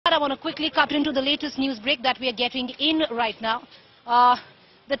I want to quickly cut into the latest news break that we are getting in right now.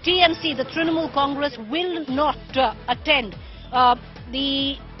 The TMC, the Trinamool Congress, will not attend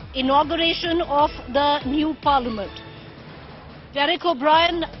the inauguration of the new parliament. Derek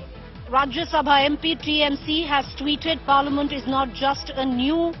O'Brien, Rajya Sabha MP, TMC, has tweeted, "Parliament is not just a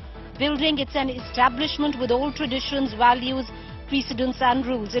new building, it's an establishment with old traditions, values, precedents and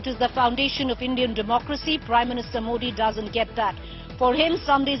rules. It is the foundation of Indian democracy. Prime Minister Modi doesn't get that. For him,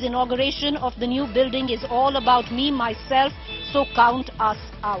 Sunday's inauguration of the new building is all about me, myself, so count us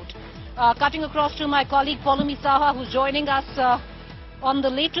out." Cutting across to my colleague Poulami Saha, who's joining us on the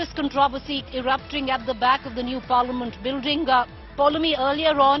latest controversy erupting at the back of the new parliament building. Poulami,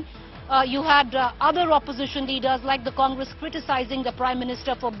 earlier on, you had other opposition leaders like the Congress criticizing the Prime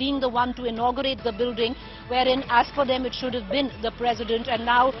Minister for being the one to inaugurate the building, wherein as for them it should have been the President, and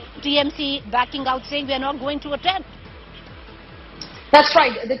now TMC backing out saying we are not going to attend. That's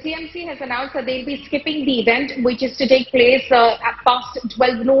right. The TMC has announced that they'll be skipping the event, which is to take place at past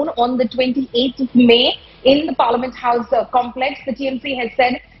 12 noon on the 28th of May in the Parliament House complex. The TMC has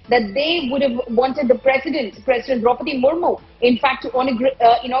said that they would have wanted the President Draupadi Murmu, in fact, to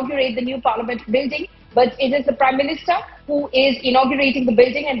inaugurate the new Parliament building. But it is the Prime Minister who is inaugurating the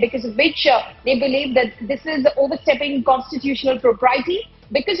building, and because of which they believe that this is overstepping constitutional propriety,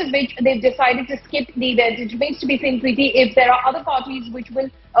 because of which they've decided to skip the event. It remains to be seen, Preeti, if there are other parties which will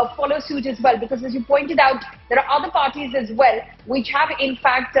follow suit as well, because as you pointed out, there are other parties as well which have in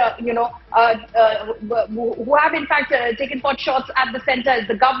fact, who have in fact taken pot shots at the centre, as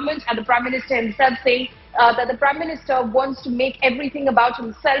the government and the Prime Minister himself, saying that the Prime Minister wants to make everything about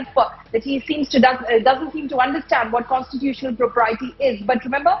himself, that he doesn't seem to understand what constitutional propriety is. But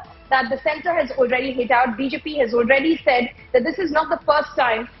remember that the centre has already hit out. BJP has already said that this is not the first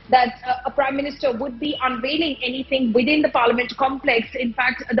time that a Prime Minister would be unveiling anything within the Parliament complex. In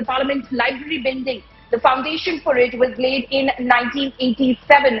fact, the Parliament Library building, the foundation for it was laid in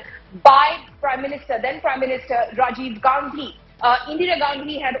 1987 by then Prime Minister Rajiv Gandhi. Indira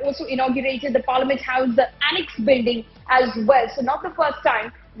Gandhi had also inaugurated the Parliament House Annex building as well. So not the first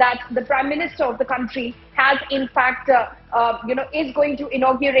time that the Prime Minister of the country has in fact, is going to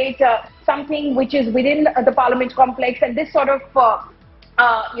inaugurate something which is within the Parliament complex, and this sort of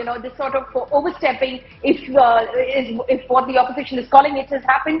overstepping, if what the opposition is calling it, has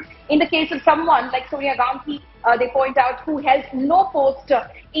happened in the case of someone like Sonia Gandhi, they point out, who held no post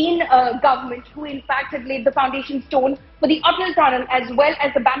in government, who in fact had laid the foundation stone for the Atal Tunnel as well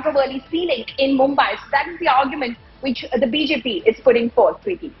as the Bandra-Worli sea link in Mumbai. So that is the argument which the BJP is putting forth,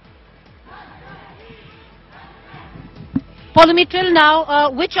 Preeti. Poulami, till now,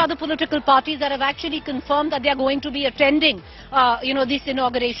 which are the political parties that have actually confirmed that they are going to be attending, this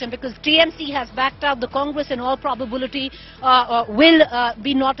inauguration? Because TMC has backed out. The Congress, in all probability, will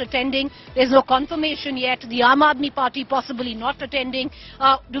be not attending. There's no confirmation yet. The Aam Aadmi Party possibly not attending.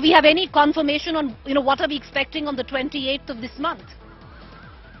 Do we have any confirmation on, what are we expecting on the 28th of this month?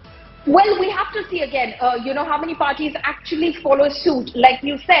 Well, we have to see again, how many parties actually follow suit. Like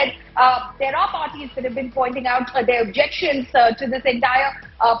you said, there are parties that have been pointing out their objections to this entire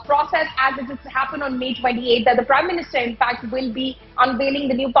process as it has happened on May 28th, that the Prime Minister, in fact, will be unveiling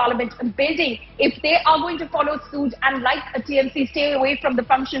the new Parliament building. If they are going to follow suit and, like a TMC, stay away from the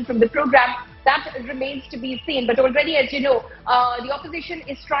function, from the program, that remains to be seen. But already, as you know, the opposition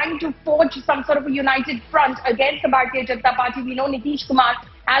is trying to forge some sort of a united front against the Bharatiya Janata Party. We know Nitish Kumar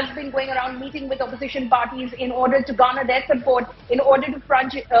has been going around meeting with opposition parties in order to garner their support, in order to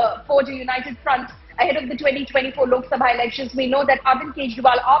forge a united front ahead of the 2024 Lok Sabha elections. We know that Arvind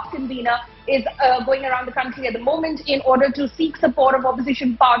Kejriwal, our convener, is going around the country at the moment in order to seek support of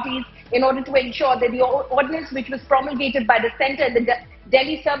opposition parties, in order to ensure that the ordinance which was promulgated by the centre in the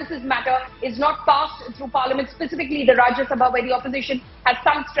Delhi Services Matter is not passed through Parliament, specifically the Rajya Sabha, where the opposition has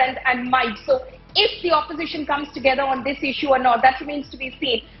some strength and might. So if the opposition comes together on this issue or not, that remains to be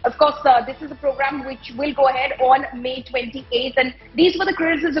seen. Of course, this is a program which will go ahead on May 28th, and these were the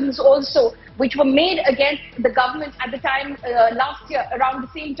criticisms also which were made against the government at the time last year, around the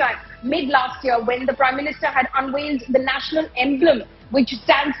same time, mid last year, when the Prime Minister had unveiled the national emblem which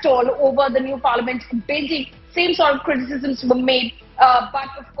stands tall over the new Parliament building. Same sort of criticisms were made. But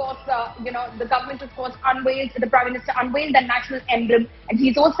of course, the government, of course, the Prime Minister unveiled the national emblem, and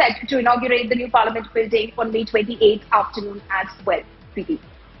he's all set to inaugurate the new Parliament building on May 28th afternoon as well. Preeti.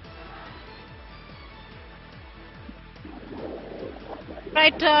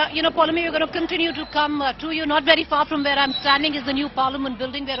 Right, Poulami, we're going to continue to come to you. Not very far from where I'm standing is the new Parliament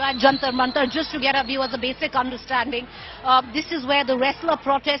building. We're at Jantar Mantar, just to get a view as a basic understanding. This is where the wrestler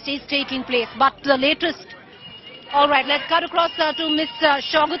protest is taking place. But the latest All right, let's cut across to Mr.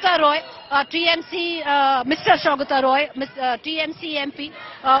 Shoguta Roy, TMC, Mr. Shoguta Roy, TMC MP,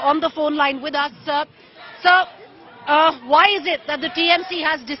 on the phone line with us. Sir, why is it that the TMC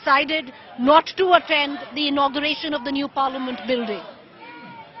has decided not to attend the inauguration of the new Parliament building?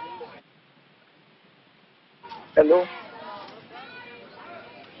 Hello?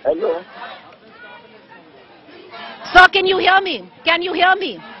 Hello? Sir, can you hear me? Can you hear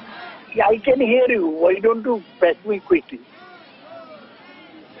me? Yeah, I can hear you. Why don't you patch me quickly?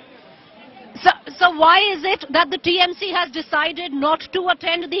 So why is it that the TMC has decided not to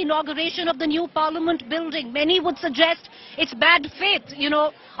attend the inauguration of the new Parliament building? Many would suggest it's bad faith. You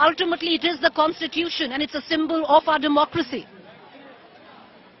know, ultimately it is the Constitution and it's a symbol of our democracy.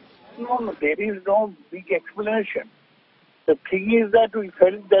 No, there is no big explanation. The thing is that we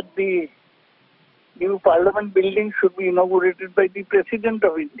felt that the new Parliament building should be inaugurated by the President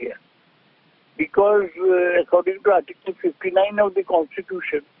of India. Because according to Article 59 of the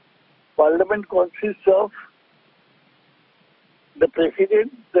Constitution, Parliament consists of the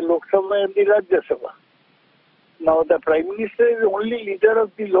President, the Lok Sabha and the Rajya Sabha. Now the Prime Minister is the only leader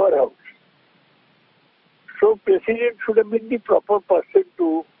of the lower house. So President should have been the proper person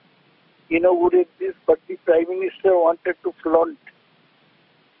to inaugurate this, but the Prime Minister wanted to flaunt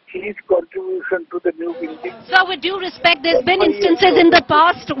his contribution to the new building. Sir, with due respect, there's been instances in the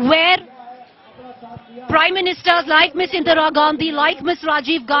past where Prime Ministers like Ms. Indira Gandhi, like Ms.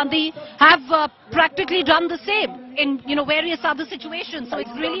 Rajiv Gandhi have practically done the same in various other situations. So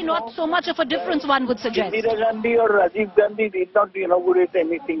it's really not so much of a difference, one would suggest. Indira Gandhi or Rajiv Gandhi did not inaugurate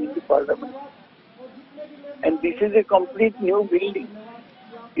anything in the Parliament. And this is a complete new building.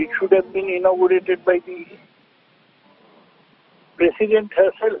 It should have been inaugurated by the President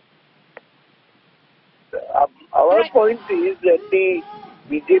herself. Our point is that the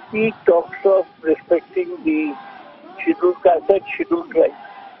BJP talks of respecting the scheduled caste and scheduled tribes.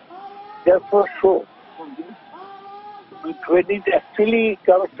 Therefore, so when it actually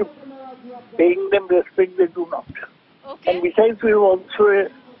comes to paying them respect, they do not. Okay. And besides, we have also a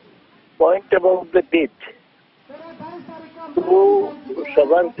point about the date. So,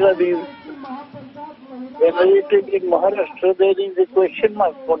 Savarkar is venerated in Maharashtra. There is a question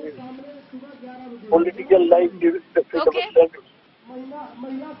mark for his political life during the freedom struggle.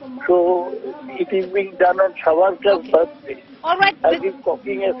 So, it is being done on Savarkar's birthday. All right. As if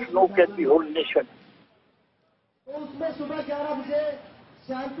cocking a smoke at the whole nation.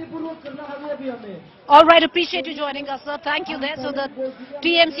 All right, appreciate you joining us, sir. Thank you there. So the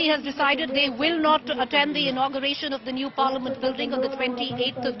TMC has decided they will not attend the inauguration of the new Parliament building on the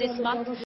 28th of this month.